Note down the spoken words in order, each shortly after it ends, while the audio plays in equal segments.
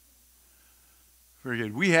Very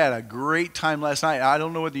good. We had a great time last night. I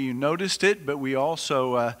don't know whether you noticed it, but we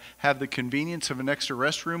also have the convenience of an extra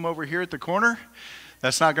restroom over here at the corner.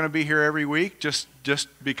 That's not going to be here every week, just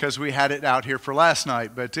because we had it out here for last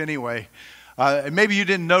night. But anyway, maybe you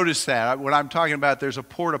didn't notice that. What I'm talking about, there's a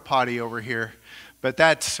porta potty over here, but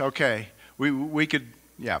that's okay. We could,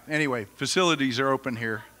 yeah. Anyway, facilities are open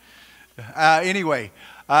here. Anyway,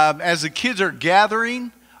 as the kids are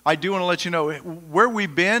gathering, I do want to let you know where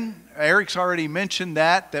we've been. Eric's already mentioned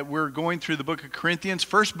that we're going through the book of Corinthians,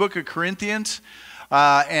 first book of Corinthians.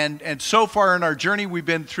 And so far in our journey, we've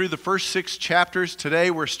been through the first 6 chapters. Today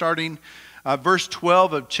we're starting verse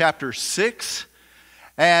 12 of chapter 6.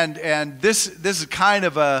 And this is kind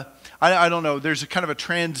of I don't know, there's a kind of a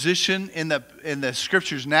transition in the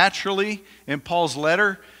scriptures naturally in Paul's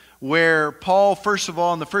letter, where Paul, first of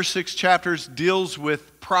all, in the first 6 chapters, deals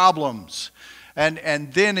with problems.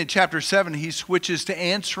 And then in chapter 7, he switches to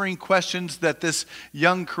answering questions that this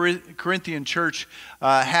young Corinthian church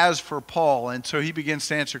has for Paul. And so he begins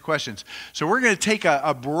to answer questions. So we're going to take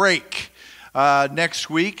a break next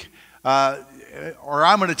week. Or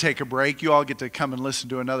I'm going to take a break. You all get to come and listen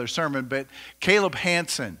to another sermon. But Caleb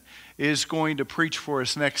Hansen is going to preach for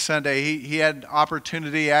us next Sunday. He had an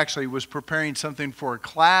opportunity, actually was preparing something for a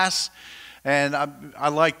class. And I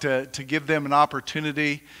like to give them an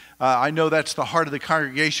opportunity. I know that's the heart of the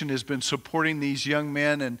congregation, has been supporting these young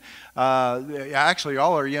men, and actually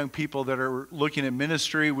all our young people that are looking at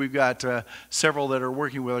ministry. We've got several that are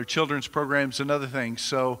working with our children's programs and other things.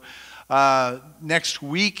 So next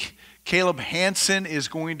week, Caleb Hansen is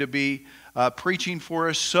going to be preaching for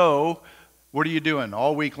us. So what are you doing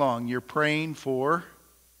all week long? You're praying for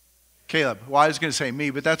Caleb. Well, I was going to say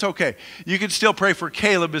me, but that's okay. You can still pray for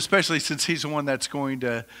Caleb, especially since he's the one that's going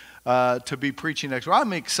to be preaching next week.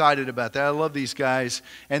 I'm excited about that. I love these guys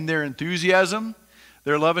and their enthusiasm.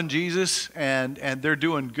 They're loving Jesus, and they're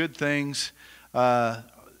doing good things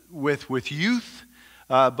with youth.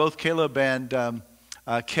 Both Caleb and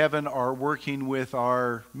Kevin are working with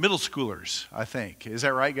our middle schoolers, I think. Is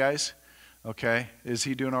that right, guys? Okay. Is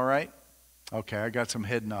he doing all right? Okay, I got some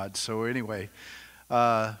head nods. So anyway,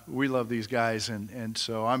 we love these guys, and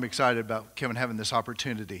so I'm excited about Kevin having this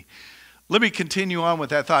opportunity. Let me continue on with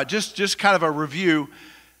that thought. Just kind of a review.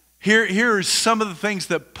 Here are some of the things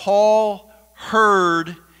that Paul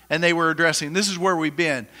heard and they were addressing. This is where we've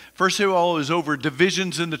been. First of all, it was over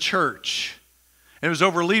divisions in the church. And it was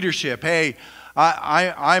over leadership. Hey,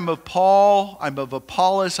 I'm of Paul, I'm of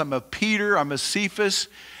Apollos, I'm of Peter, I'm of Cephas.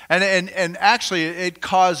 And actually, it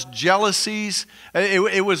caused jealousies.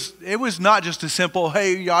 It was not just a simple,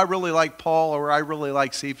 hey, I really like Paul or I really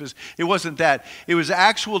like Cephas. It wasn't that. It was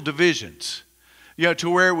actual divisions, to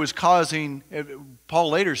where it was causing. Paul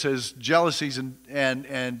later says jealousies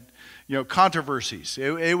and controversies.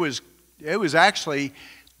 It was actually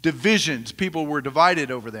divisions. People were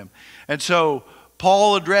divided over them, and so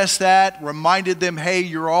Paul addressed that, reminded them, hey,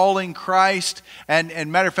 you're all in Christ.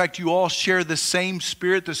 And matter of fact, you all share the same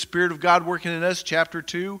Spirit, the Spirit of God working in us, chapter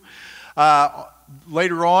 2.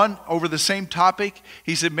 Later on, over the same topic,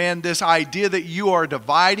 he said, man, this idea that you are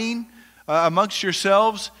dividing amongst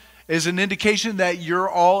yourselves is an indication that you're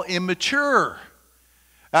all immature.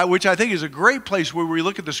 Which I think is a great place where we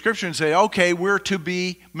look at the scripture and say, okay, we're to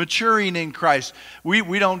be maturing in Christ.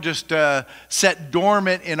 We don't just set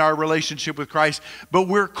dormant in our relationship with Christ, but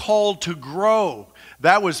we're called to grow.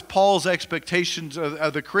 That was Paul's expectations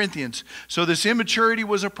of the Corinthians. So this immaturity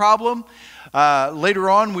was a problem. Later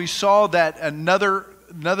on, we saw that another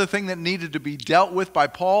thing that needed to be dealt with by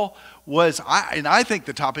Paul was, I think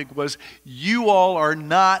the topic was, you all are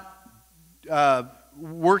not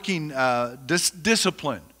working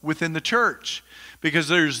discipline within the church, because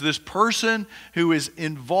there's this person who is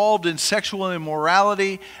involved in sexual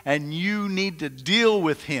immorality and you need to deal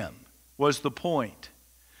with him, was the point.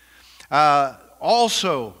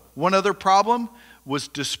 Also, one other problem was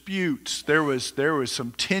disputes. There was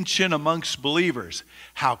some tension amongst believers.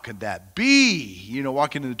 How could that be?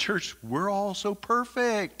 Walking into the church, we're all so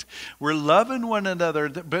perfect. We're loving one another.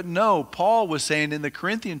 But no, Paul was saying in the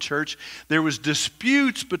Corinthian church, there was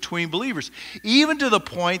disputes between believers, even to the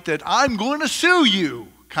point that I'm going to sue you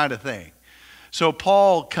kind of thing. So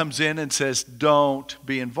Paul comes in and says, don't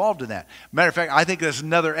be involved in that. Matter of fact, I think that's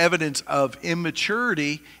another evidence of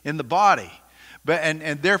immaturity in the body. But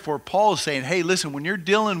and therefore, Paul is saying, hey, listen, when you're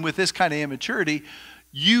dealing with this kind of immaturity,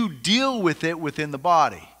 you deal with it within the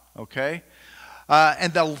body, okay?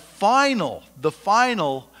 And the final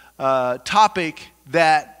topic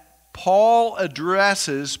that Paul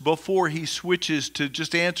addresses before he switches to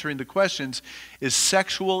just answering the questions is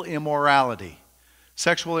sexual immorality.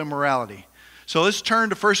 Sexual immorality. So let's turn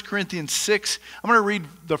to 1 Corinthians 6. I'm going to read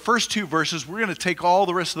the first 2 verses. We're going to take all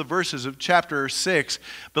the rest of the verses of chapter 6.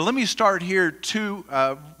 But let me start here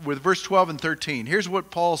with verse 12 and 13. Here's what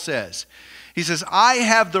Paul says. He says, I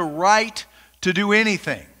have the right to do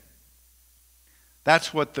anything.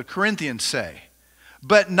 That's what the Corinthians say.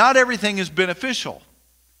 But not everything is beneficial.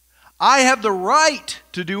 I have the right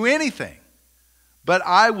to do anything, but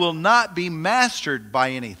I will not be mastered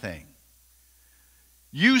by anything.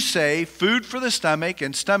 You say food for the stomach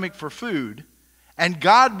and stomach for food, and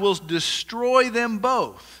God will destroy them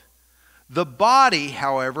both. The body,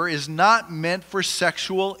 however, is not meant for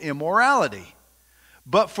sexual immorality,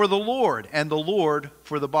 but for the Lord, and the Lord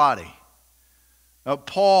for the body. Now,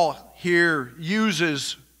 Paul here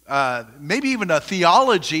uses maybe even a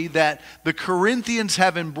theology that the Corinthians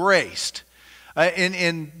have embraced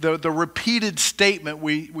in the repeated statement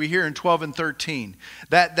we hear in 12 and 13.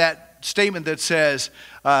 That statement that says,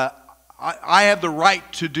 I have the right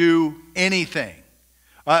to do anything.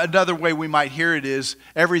 Another way we might hear it is,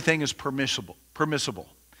 everything is permissible.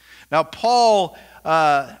 Now, Paul,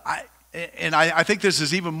 I think this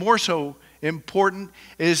is even more so important,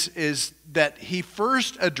 is that he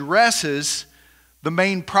first addresses the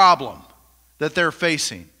main problem that they're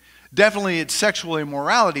facing. Definitely it's sexual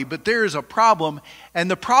immorality, but there is a problem, and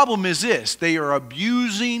the problem is this: they are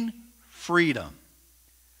abusing freedom.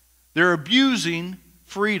 They're abusing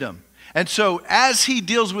freedom. And so as he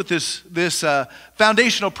deals with this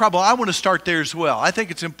foundational problem, I want to start there as well. I think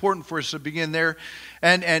it's important for us to begin there.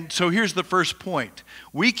 And so here's the first point.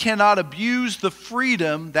 We cannot abuse the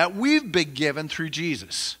freedom that we've been given through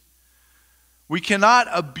Jesus. We cannot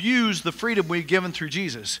abuse the freedom we've given through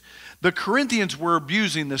Jesus. The Corinthians were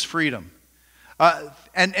abusing this freedom.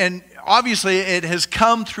 And obviously it has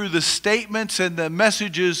come through the statements and the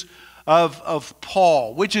messages of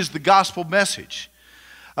Paul, which is the gospel message.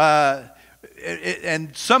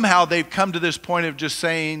 And somehow they've come to this point of just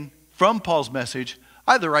saying, from Paul's message,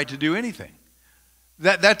 I have the right to do anything.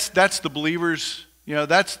 That's the believers,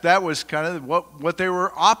 that was kind of what they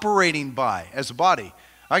were operating by as a body.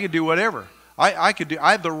 I could do whatever. I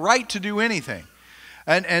have the right to do anything.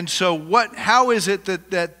 And so how is it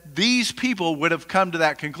that these people would have come to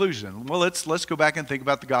that conclusion? Well, let's go back and think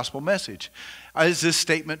about the gospel message. Is this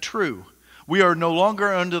statement true? We are no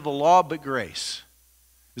longer under the law but grace.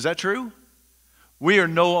 Is that true? We are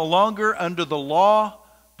no longer under the law,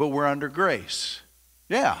 but we're under grace.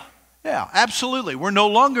 Yeah, absolutely. We're no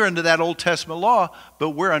longer under that Old Testament law,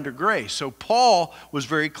 but we're under grace. So Paul was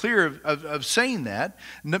very clear of saying that.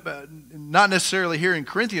 Not necessarily here in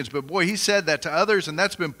Corinthians, but boy, he said that to others, and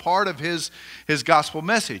that's been part of his gospel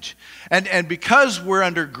message. And because we're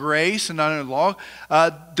under grace and not under law,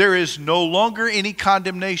 there is no longer any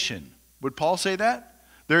condemnation. Would Paul say that?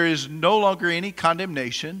 There is no longer any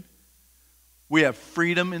condemnation. We have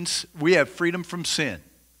freedom from sin.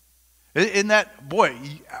 Isn't that, boy,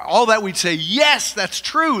 all that we'd say, yes, that's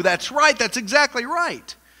true, that's right, that's exactly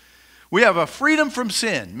right. We have a freedom from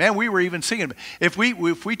sin. Man, we were even singing. If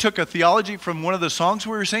we took a theology from one of the songs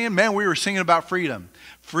we were singing, man, we were singing about freedom.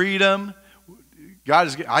 Freedom, God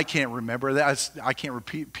is, I can't remember that, I can't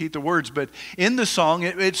repeat the words, but in the song,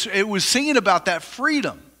 it was singing about that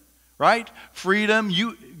freedom, right? Freedom,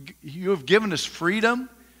 you have given us freedom.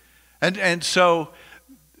 And so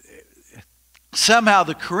somehow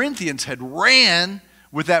the Corinthians had ran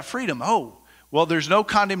with that freedom. Oh, well, there's no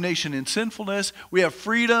condemnation in sinfulness. We have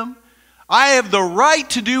freedom. I have the right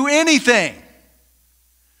to do anything.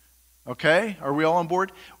 Okay, are we all on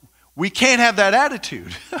board? We can't have that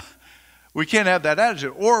attitude. We can't have that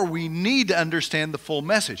attitude. Or we need to understand the full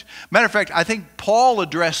message. Matter of fact, I think Paul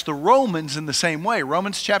addressed the Romans in the same way.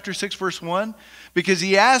 Romans chapter 6, verse 1. Because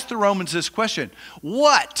he asked the Romans this question.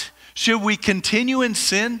 What? Should we continue in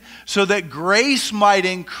sin so that grace might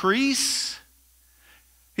increase?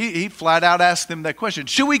 He flat out asked them that question.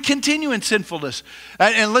 Should we continue in sinfulness?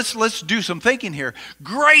 And let's do some thinking here.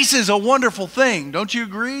 Grace is a wonderful thing. Don't you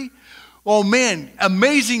agree? Oh man,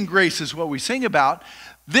 amazing grace is what we sing about.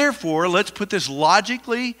 Therefore, let's put this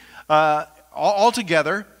logically all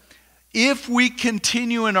together. If we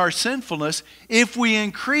continue in our sinfulness, if we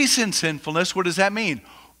increase in sinfulness, what does that mean?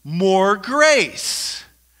 More grace.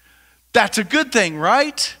 That's a good thing,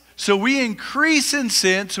 right? So we increase in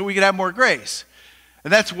sin so we can have more grace.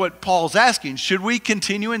 And that's what Paul's asking. Should we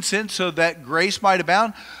continue in sin so that grace might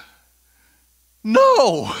abound?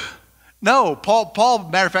 No. Paul,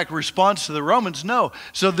 matter of fact, responds to the Romans, no.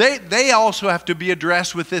 So they also have to be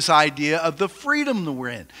addressed with this idea of the freedom that we're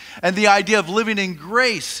in. And the idea of living in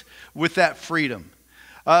grace with that freedom.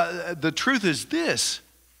 The truth is this,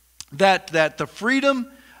 that the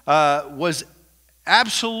freedom was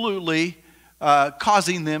absolutely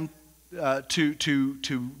causing them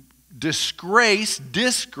to disgrace,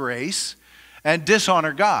 and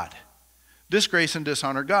dishonor God. Disgrace and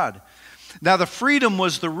dishonor God. Now, the freedom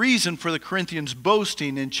was the reason for the Corinthians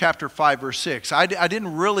boasting in chapter 5, verse 6. I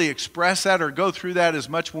didn't really express that or go through that as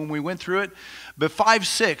much when we went through it. But 5,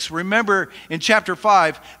 6, remember in chapter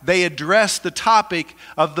 5, they addressed the topic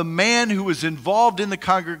of the man who was involved in the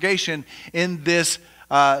congregation in this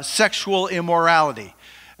sexual immorality.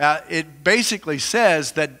 It basically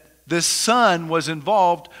says that this son was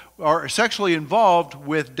involved or sexually involved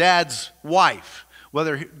with dad's wife.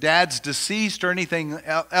 Whether dad's deceased or anything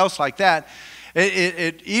else like that.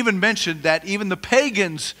 It even mentioned that even the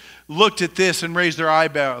pagans looked at this and raised their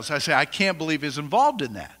eyebrows. I say, I can't believe he's involved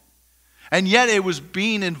in that. And yet it was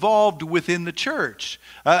being involved within the church.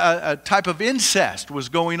 A type of incest was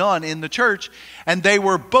going on in the church, and they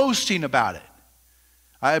were boasting about it.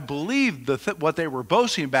 I believe what they were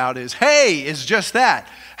boasting about is just that.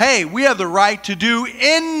 Hey, we have the right to do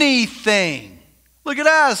anything. Look at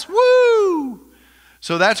us, woo!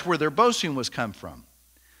 So that's where their boasting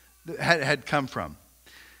had come from.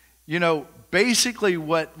 You know, basically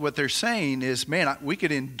what they're saying is, man, we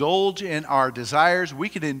could indulge in our desires. We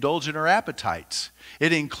could indulge in our appetites.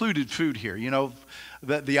 It included food here. You know,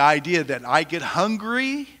 the idea that I get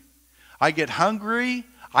hungry, I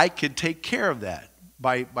could take care of that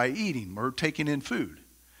by eating or taking in food.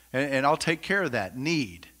 And I'll take care of that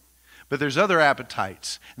need. But there's other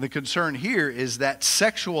appetites. And the concern here is that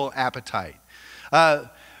sexual appetite.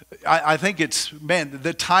 I think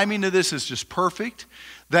the timing of this is just perfect.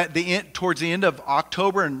 That towards the end of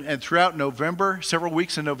October and throughout November, several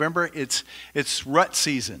weeks in November, it's rut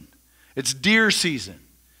season. It's deer season.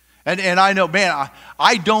 And I know, man,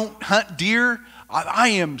 I don't hunt deer. I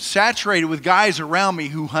am saturated with guys around me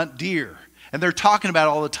who hunt deer. And they're talking about it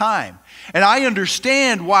all the time. And I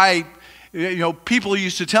understand why, people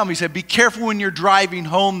used to tell me, said, be careful when you're driving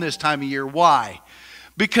home this time of year. Why?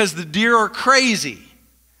 Because the deer are crazy.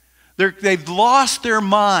 They've lost their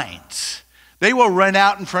minds. They will run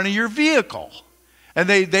out in front of your vehicle. And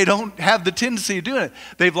they don't have the tendency of doing it.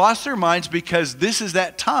 They've lost their minds because this is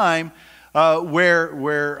that time where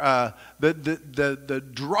the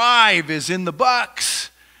drive is in the bucks.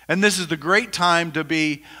 And this is the great time to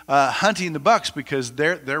be hunting the bucks because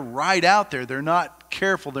they're right out there. They're not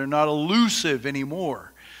careful. They're not elusive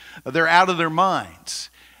anymore. They're out of their minds.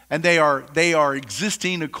 And they are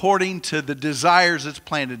existing according to the desires that's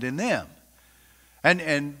planted in them.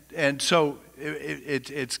 And so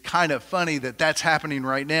it's kind of funny that that's happening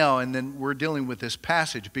right now, and then we're dealing with this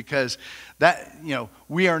passage because that,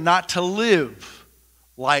 we are not to live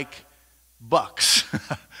like bucks.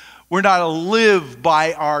 We're not to live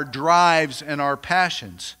by our drives and our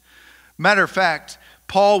passions. Matter of fact,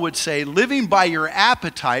 Paul would say living by your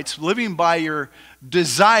appetites, living by your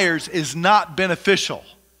desires is not beneficial.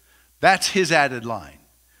 That's his added line.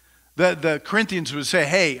 The Corinthians would say,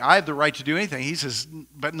 hey, I have the right to do anything. He says,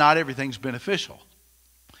 but not everything's beneficial.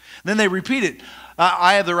 Then they repeat it.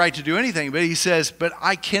 I have the right to do anything. But he says, but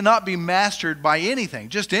I cannot be mastered by anything,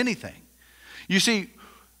 just anything. You see,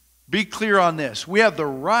 be clear on this. We have the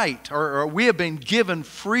right, or we have been given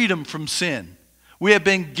freedom from sin. We have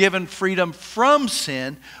been given freedom from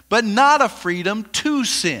sin, but not a freedom to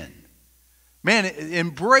sin. Man,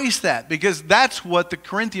 embrace that, because that's what the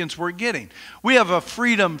Corinthians were getting. We have a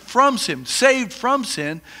freedom from sin, saved from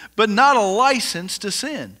sin, but not a license to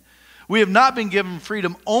sin. We have not been given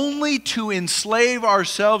freedom only to enslave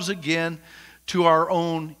ourselves again to our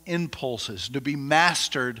own impulses, to be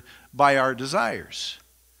mastered by our desires.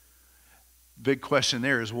 Big question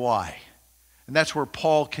there is why? And that's where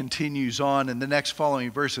Paul continues on in the next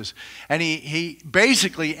following verses. And he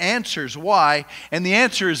basically answers why, and the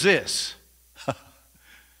answer is this.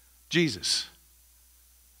 Jesus.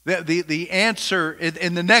 The answer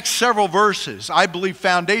in the next several verses, I believe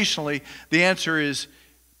foundationally, the answer is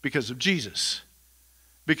because of Jesus.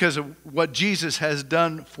 Because of what Jesus has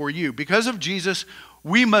done for you. Because of Jesus,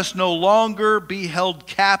 we must no longer be held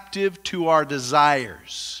captive to our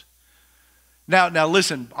desires. Now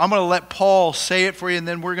listen, I'm going to let Paul say it for you, and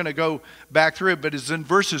then we're going to go back through it. But it's in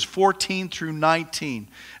verses 14 through 19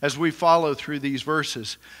 as we follow through these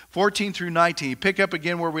verses. 14 through 19. You pick up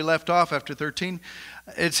again where we left off after 13.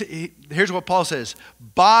 Here's what Paul says.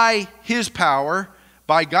 By his power,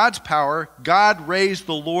 by God's power, God raised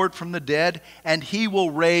the Lord from the dead, and he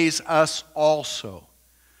will raise us also.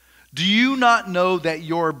 Do you not know that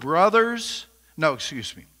your brothers... No,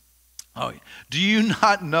 excuse me. Do you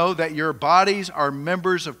not know that your bodies are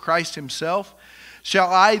members of Christ himself? Shall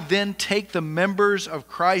I then take the members of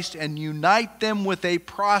Christ and unite them with a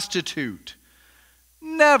prostitute?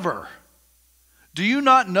 Never. Do you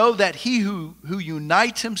not know that he who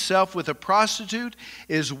unites himself with a prostitute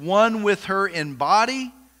is one with her in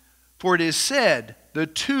body? For it is said, the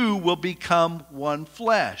two will become one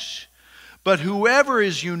flesh. But whoever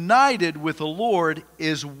is united with the Lord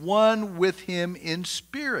is one with him in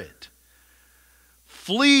spirit.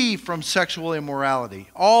 Flee from sexual immorality.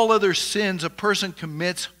 All other sins a person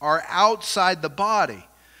commits are outside the body.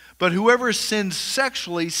 But whoever sins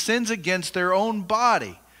sexually sins against their own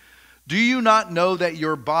body. Do you not know that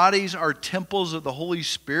your bodies are temples of the Holy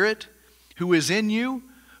Spirit, who is in you,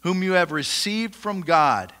 whom you have received from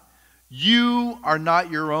God? You are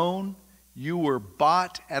not your own. You were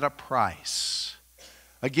bought at a price.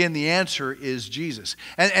 Again, the answer is Jesus.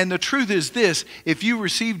 And the truth is this: if you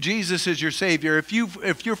receive Jesus as your Savior,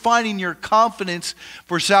 if you're finding your confidence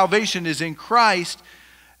for salvation is in Christ,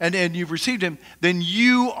 and you've received Him, then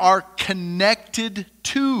you are connected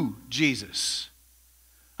to Jesus.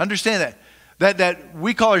 Understand that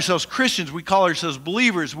we call ourselves Christians, we call ourselves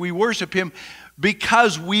believers, we worship Him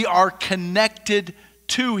because we are connected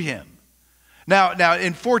to Him. Now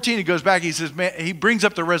in 14 he goes back, he says, he brings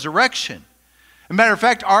up the resurrection. As a matter of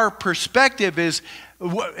fact, our perspective is,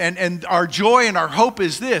 and our joy and our hope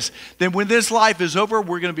is this: that when this life is over,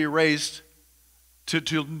 we're going to be raised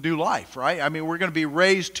to new life, right? I mean, we're going to be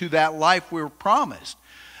raised to that life we were promised.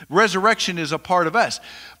 Resurrection is a part of us.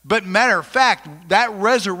 But matter of fact, that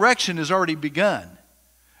resurrection has already begun.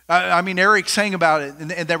 I mean, Eric sang about it, and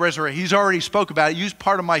that resurrection. He's already spoke about it. He used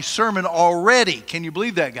part of my sermon already. Can you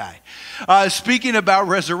believe that guy? Speaking about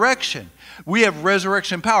resurrection, we have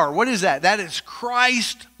resurrection power. What is that? That is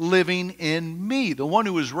Christ living in me, the one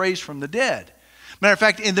who was raised from the dead. Matter of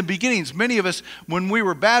fact, in the beginnings, many of us, when we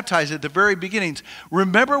were baptized at the very beginnings,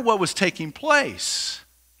 remember what was taking place.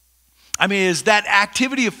 I mean, is that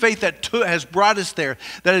activity of faith that has brought us there,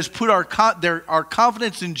 that has put our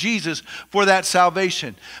confidence in Jesus for that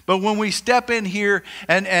salvation. But when we step in here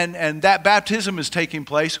and that baptism is taking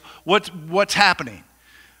place, what's happening?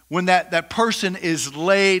 When that person is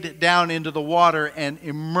laid down into the water and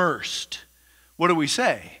immersed, what do we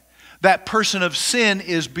say? That person of sin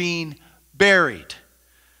is being buried.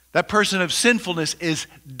 That person of sinfulness is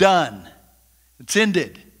done. It's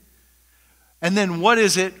ended. And then what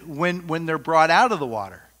is it when they're brought out of the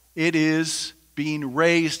water? It is being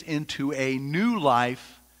raised into a new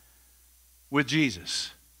life with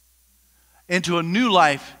Jesus. Into a new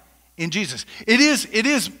life in Jesus. It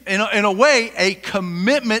is in a way a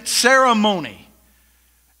commitment ceremony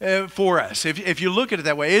for us. If you look at it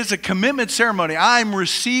that way, it's a commitment ceremony. I'm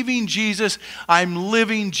receiving Jesus. I'm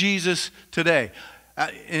living Jesus today.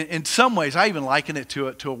 In some ways, I even liken it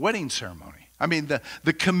to a wedding ceremony. I mean,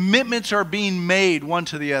 the commitments are being made one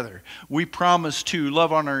to the other. We promise to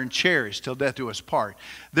love, honor, and cherish till death do us part.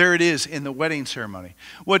 There it is in the wedding ceremony.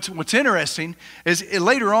 What's interesting is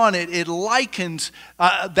later on it likens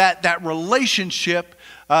that relationship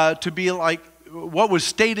to be like what was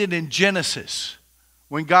stated in Genesis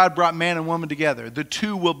when God brought man and woman together. The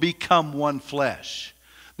two will become one flesh.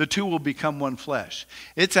 The two will become one flesh.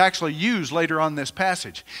 It's actually used later on in this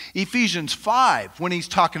passage. Ephesians 5, when he's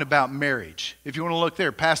talking about marriage. If you want to look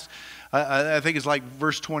there, past, I think it's like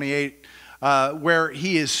verse 28, where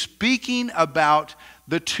he is speaking about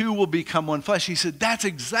the two will become one flesh. He said that's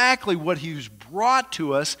exactly what he's brought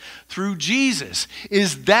to us through Jesus,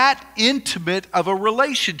 is that intimate of a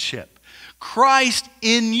relationship. Christ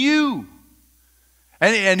in you.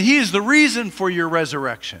 And he is the reason for your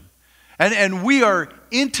resurrection. And we are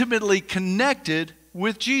intimately connected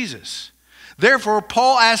with Jesus. Therefore,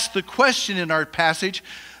 Paul asks the question in our passage,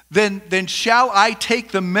 then shall I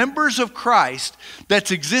take the members of Christ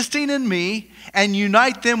that's existing in me and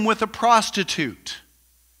unite them with a prostitute?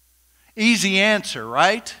 Easy answer,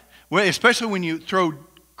 right? Well, especially when you throw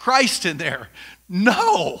Christ in there.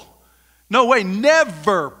 No way,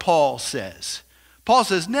 never, Paul says. Paul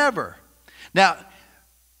says never. Now,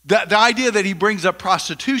 the idea that he brings up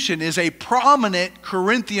prostitution is a prominent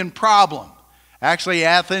Corinthian problem. Actually,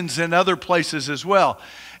 Athens and other places as well.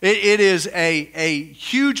 It is a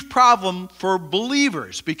huge problem for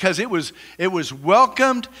believers because it was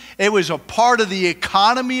welcomed. It was a part of the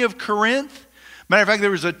economy of Corinth. Matter of fact, there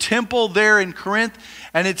was a temple there in Corinth,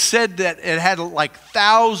 and it said that it had like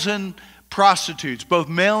 1,000 prostitutes, both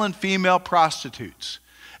male and female prostitutes.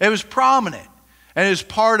 It was prominent, and it was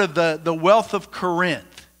part of the wealth of Corinth.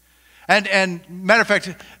 And matter of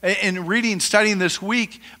fact, in studying this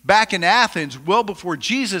week, back in Athens, well before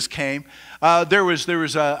Jesus came, there was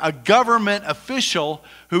a government official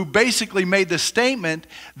who basically made the statement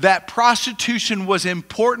that prostitution was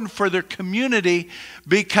important for their community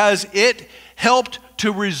because it helped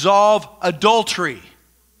to resolve adultery.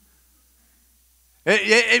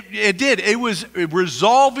 It did. It was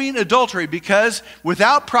resolving adultery, because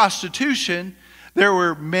without prostitution, there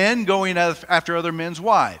were men going after other men's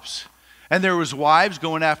wives. And there was wives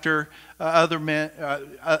going after other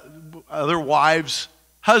wives'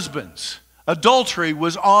 husbands. Adultery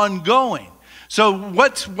was ongoing. So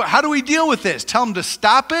how do we deal with this? Tell them to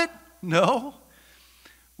stop it? No.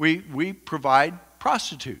 We provide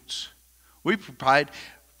prostitutes. We provide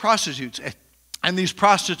prostitutes. And these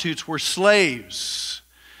prostitutes were slaves.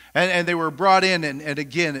 And they were brought in, and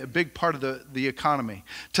again, a big part of the economy.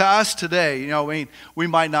 To us today, we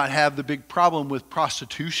might not have the big problem with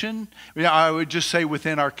prostitution. I would just say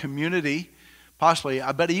within our community, possibly,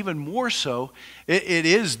 but even more so, it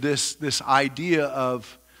is this idea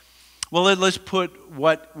of, well, let's put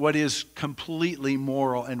what is completely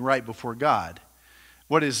moral and right before God.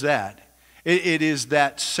 What is that? It is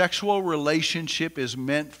that sexual relationship is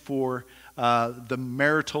meant for the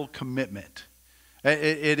marital commitment.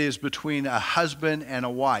 It is between a husband and a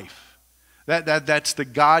wife. That's the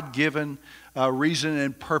God-given reason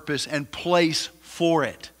and purpose and place for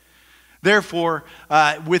it. Therefore,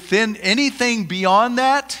 within anything beyond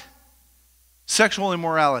that, sexual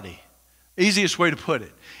immorality. Easiest way to put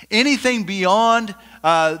it. Anything beyond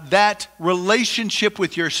that relationship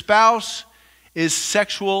with your spouse is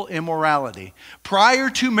sexual immorality.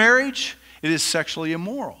 Prior to marriage, it is sexually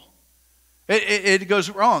immoral. It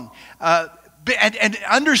goes wrong. And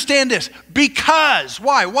understand this. Because.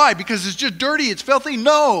 Why? Why? Because it's just dirty, it's filthy?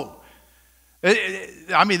 No.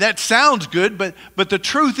 That sounds good, but the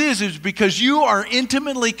truth is because you are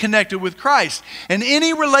intimately connected with Christ. And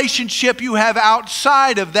any relationship you have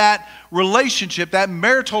outside of that relationship, that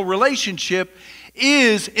marital relationship,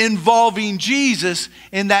 is involving Jesus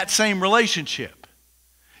in that same relationship.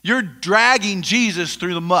 You're dragging Jesus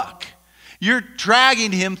through the muck. You're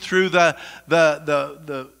dragging him through what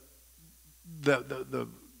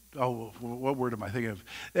word am I thinking of?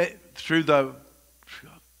 Through the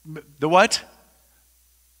what?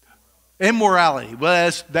 Immorality.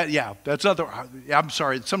 Well, that's other. I'm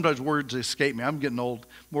sorry. Sometimes words escape me. I'm getting old.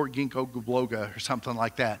 More ginkgo biloba or something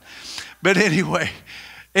like that. But anyway,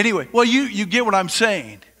 well, you get what I'm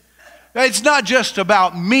saying. It's not just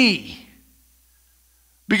about me,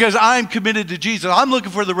 because I'm committed to Jesus. I'm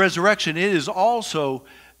looking for the resurrection. It is also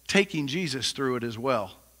taking Jesus through it as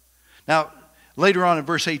well. Now, later on in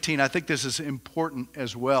verse 18, I think this is important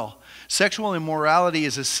as well. Sexual immorality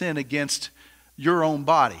is a sin against your own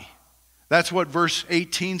body. That's what verse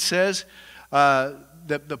 18 says.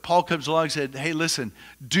 That Paul comes along and said, hey, listen,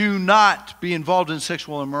 do not be involved in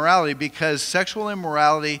sexual immorality, because sexual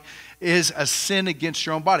immorality is a sin against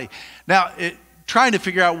your own body. Now, trying to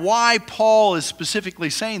figure out why Paul is specifically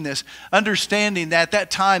saying this, understanding that at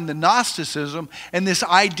that time the Gnosticism and this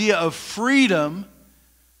idea of freedom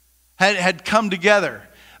had come together.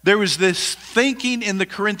 There was this thinking in the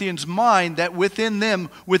Corinthians' mind that within them,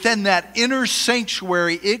 within that inner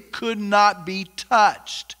sanctuary, it could not be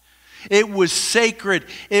touched. It was sacred,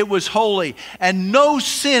 it was holy, and no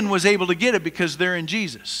sin was able to get it because they're in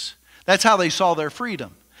Jesus. That's how they saw their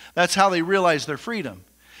freedom. That's how they realized their freedom.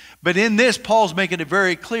 But in this, Paul's making it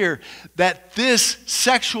very clear that this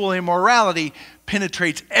sexual immorality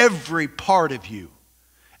penetrates every part of you.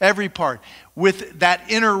 Every part. With that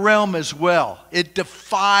inner realm as well. It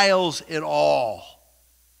defiles it all.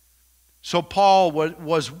 So Paul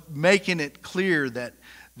was making it clear that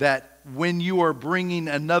when you are bringing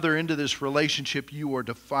another into this relationship, you are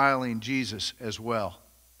defiling Jesus as well.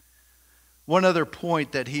 One other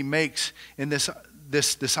point that he makes in this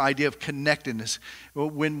idea of connectedness.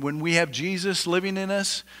 When we have Jesus living in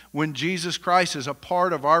us, when Jesus Christ is a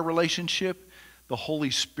part of our relationship, the Holy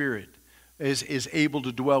Spirit is able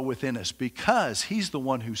to dwell within us, because he's the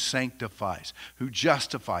one who sanctifies, who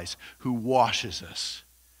justifies, who washes us.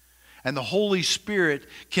 And the Holy Spirit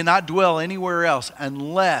cannot dwell anywhere else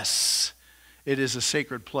unless it is a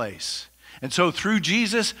sacred place. And so through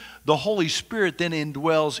Jesus, the Holy Spirit then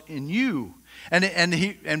indwells in you.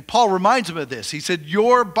 And Paul reminds him of this. He said,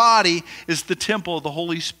 your body is the temple of the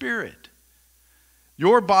Holy Spirit.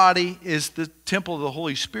 Your body is the temple of the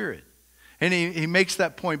Holy Spirit. And he makes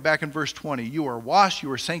that point back in verse 20. You are washed,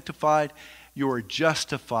 you are sanctified, you are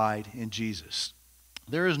justified in Jesus.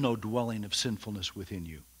 There is no dwelling of sinfulness within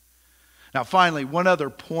you. Now finally, one other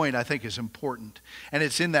point I think is important. And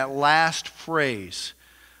it's in that last phrase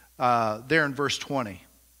there in verse 20.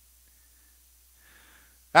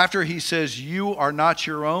 After he says, you are not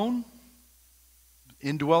your own,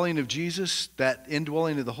 indwelling of Jesus, that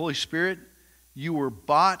indwelling of the Holy Spirit, you were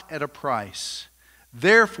bought at a price.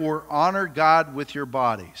 Therefore, honor God with your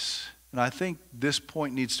bodies. And I think this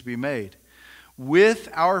point needs to be made. With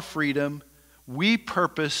our freedom, we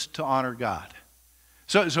purpose to honor God.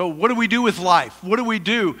 So what do we do with life? What do we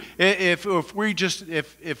do if we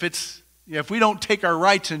don't take our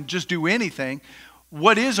rights and just do anything?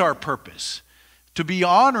 What is our purpose? To be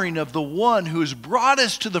honoring of the one who has brought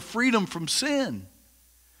us to the freedom from sin.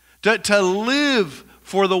 To live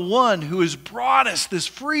for the one who has brought us this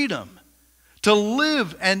freedom. To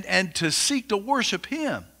live and to seek to worship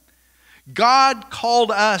him. God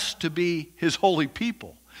called us to be his holy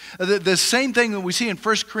people. The same thing that we see in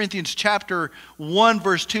 1 Corinthians chapter 1,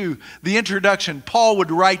 verse 2, the introduction, Paul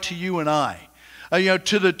would write to you and I.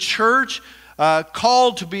 To the church, Paul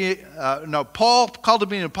called to be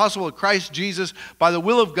an apostle of Christ Jesus by the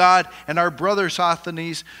will of God, and our brother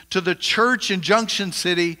Sosthenes, to the church in Junction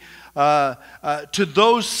City, to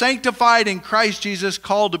those sanctified in Christ Jesus,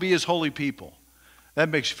 called to be his holy people. That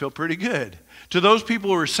makes you feel pretty good. To those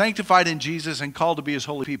people who are sanctified in Jesus and called to be his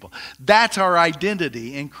holy people. That's our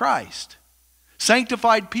identity in Christ.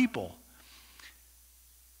 Sanctified people.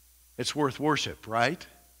 It's worth worship, right?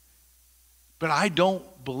 But I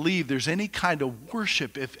don't believe there's any kind of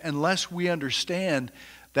worship unless we understand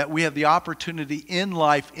that we have the opportunity in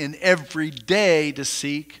life, in every day, to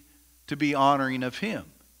seek to be honoring of him.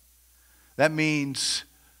 That means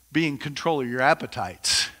being in control of your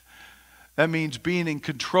appetites. That means being in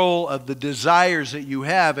control of the desires that you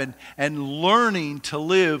have and learning to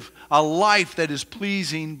live a life that is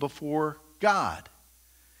pleasing before God.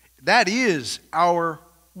 That is our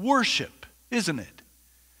worship, isn't it?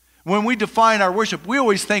 When we define our worship, we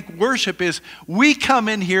always think worship is we come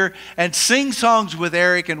in here and sing songs with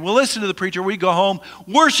Eric and we'll listen to the preacher, we go home,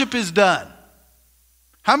 worship is done.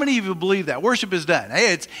 How many of you believe that? Worship is done.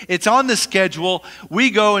 Hey, it's on the schedule.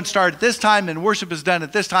 We go and start at this time and worship is done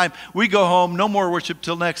at this time. We go home, no more worship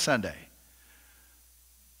till next Sunday.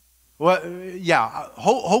 Well, yeah,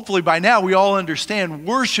 hopefully by now we all understand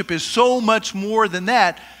worship is so much more than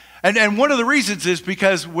that. And one of the reasons is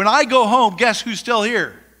because when I go home, guess who's still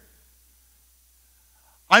here?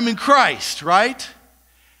 I'm in Christ, right?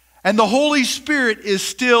 And the Holy Spirit is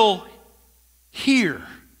still here.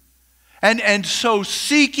 And so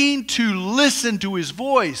seeking to listen to his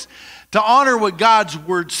voice, to honor what God's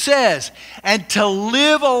word says, and to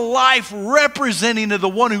live a life representing the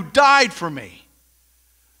one who died for me.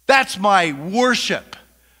 That's my worship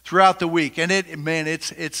throughout the week. And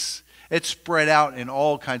it's spread out in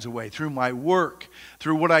all kinds of ways. Through my work,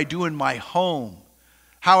 through what I do in my home,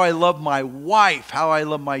 how I love my wife, how I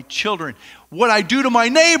love my children, what I do to my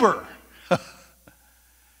neighbor.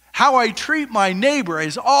 How I treat my neighbor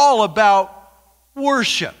is all about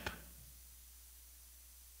worship.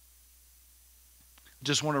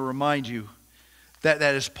 Just want to remind you that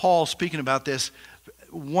as Paul speaking about this,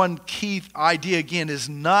 one key idea again is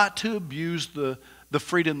not to abuse the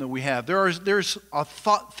freedom that we have. There's a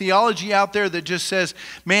theology out there that just says,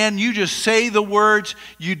 man, you just say the words,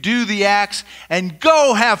 you do the acts, and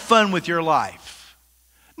go have fun with your life.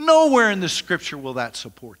 Nowhere in the scripture will that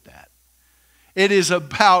support that. It is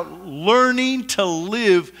about learning to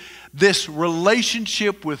live this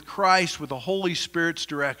relationship with Christ, with the Holy Spirit's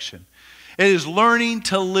direction. It is learning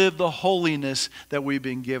to live the holiness that we've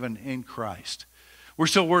been given in Christ. We're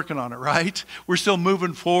still working on it, right? We're still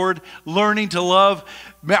moving forward, learning to love.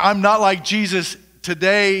 I'm not like Jesus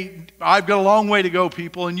today. I've got a long way to go,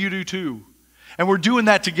 people, and you do too. And we're doing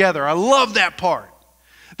that together. I love that part.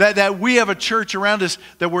 That we have a church around us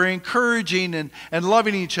that we're encouraging and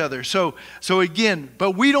loving each other. So again,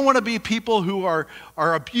 but we don't want to be people who are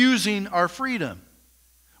abusing our freedom.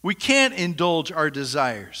 We can't indulge our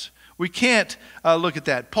desires. We can't look at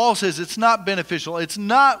that. Paul says it's not beneficial. It's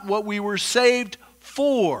not what we were saved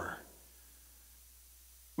for.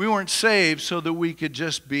 We weren't saved so that we could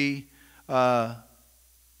just be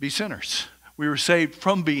sinners. We were saved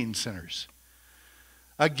from being sinners.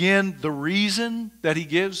 Again, the reason that he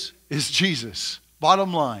gives is Jesus.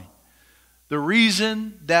 Bottom line. The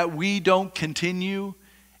reason that we don't continue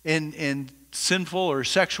in sinful or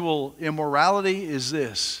sexual immorality is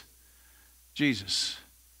this. Jesus.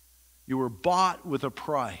 You were bought with a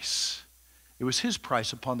price. It was his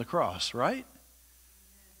price upon the cross, right?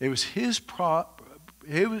 It was his price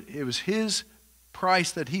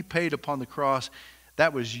that he paid upon the cross.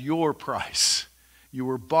 That was your price. You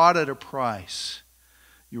were bought at a price.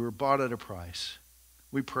 You were bought at a price.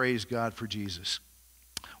 We praise God for Jesus.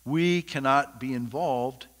 We cannot be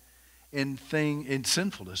involved in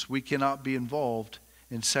sinfulness. We cannot be involved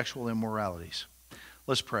in sexual immoralities.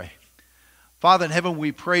 Let's pray. Father in heaven,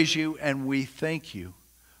 we praise you and we thank you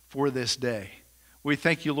for this day. We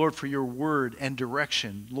thank you, Lord, for your word and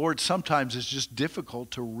direction. Lord, sometimes it's just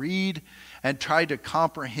difficult to read and try to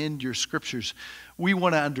comprehend your scriptures. We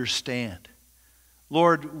want to understand.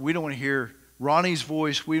 Lord, we don't want to hear Ronnie's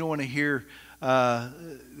voice. We don't want to hear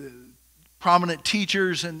prominent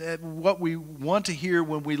teachers. And what we want to hear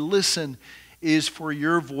when we listen is for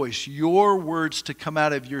your voice, your words to come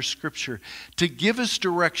out of your scripture, to give us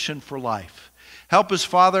direction for life. Help us,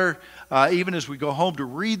 Father, even as we go home, to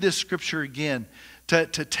read this scripture again, to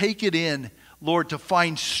take it in, Lord, to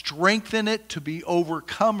find strength in it, to be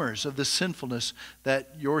overcomers of the sinfulness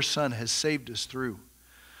that your Son has saved us through.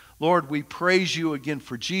 Lord, we praise you again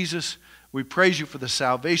for Jesus. We praise you for the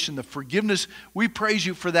salvation, the forgiveness. We praise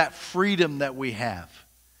you for that freedom that we have.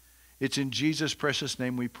 It's in Jesus' precious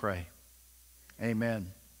name we pray.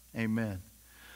 Amen. Amen.